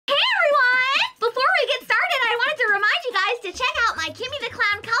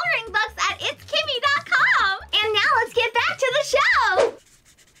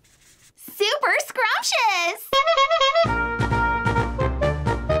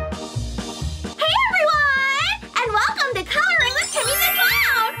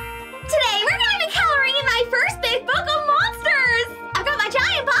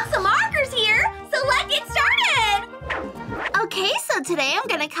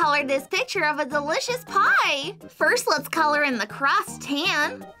color this picture of a delicious pie. First, let's color in the crust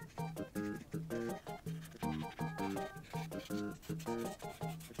tan.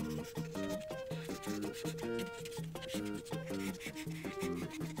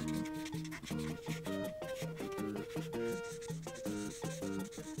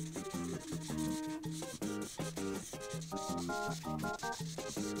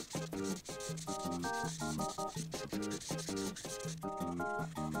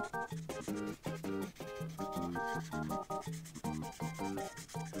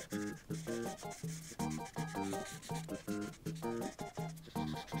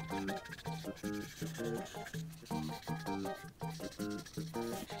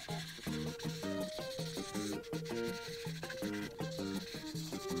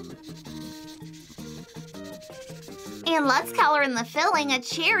 And let's color in the filling a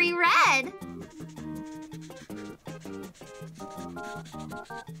cherry red.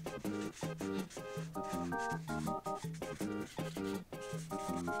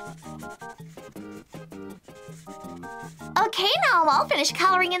 Okay, now I'm all finished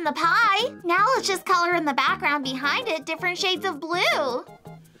coloring in the pie. Now let's just color in the background behind it different shades of blue.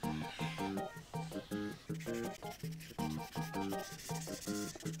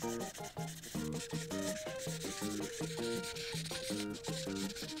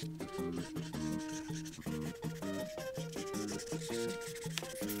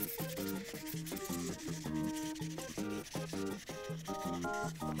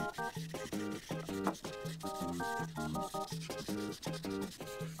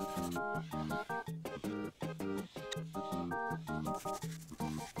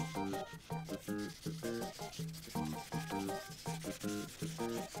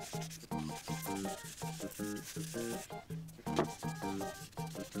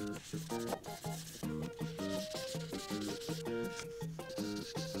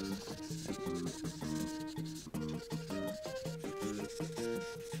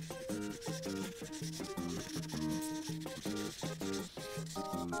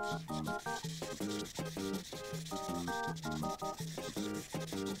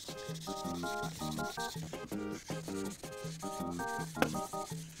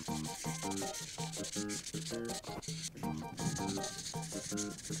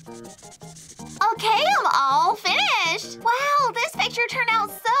 Okay, I'm all finished. Wow, this picture turned out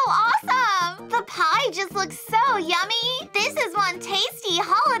so awesome. The pie just looks so yummy. This is one tasty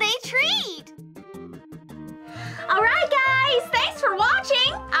holiday treat. All right, guys, thanks for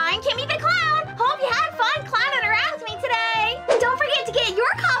watching. I'm Kimmi the Clown. Hope you had fun clowning around with me today. Don't forget to get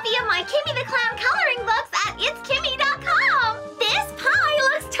your copy of my Kimmi the Clown coloring books at itskimmi.com. This pie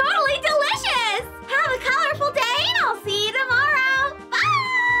looks totally delicious. Have a colorful day, and I'll see you tomorrow.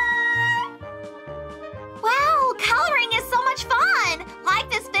 Bye! Wow, coloring is so much fun. Like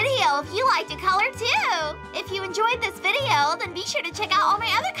this video if you like to color too. If you enjoyed this video, then be sure to check out all my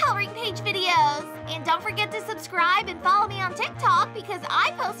other coloring page videos. And don't forget to subscribe and follow me on TikTok because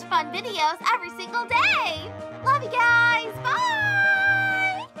I post fun videos every single day. Love you guys. Bye!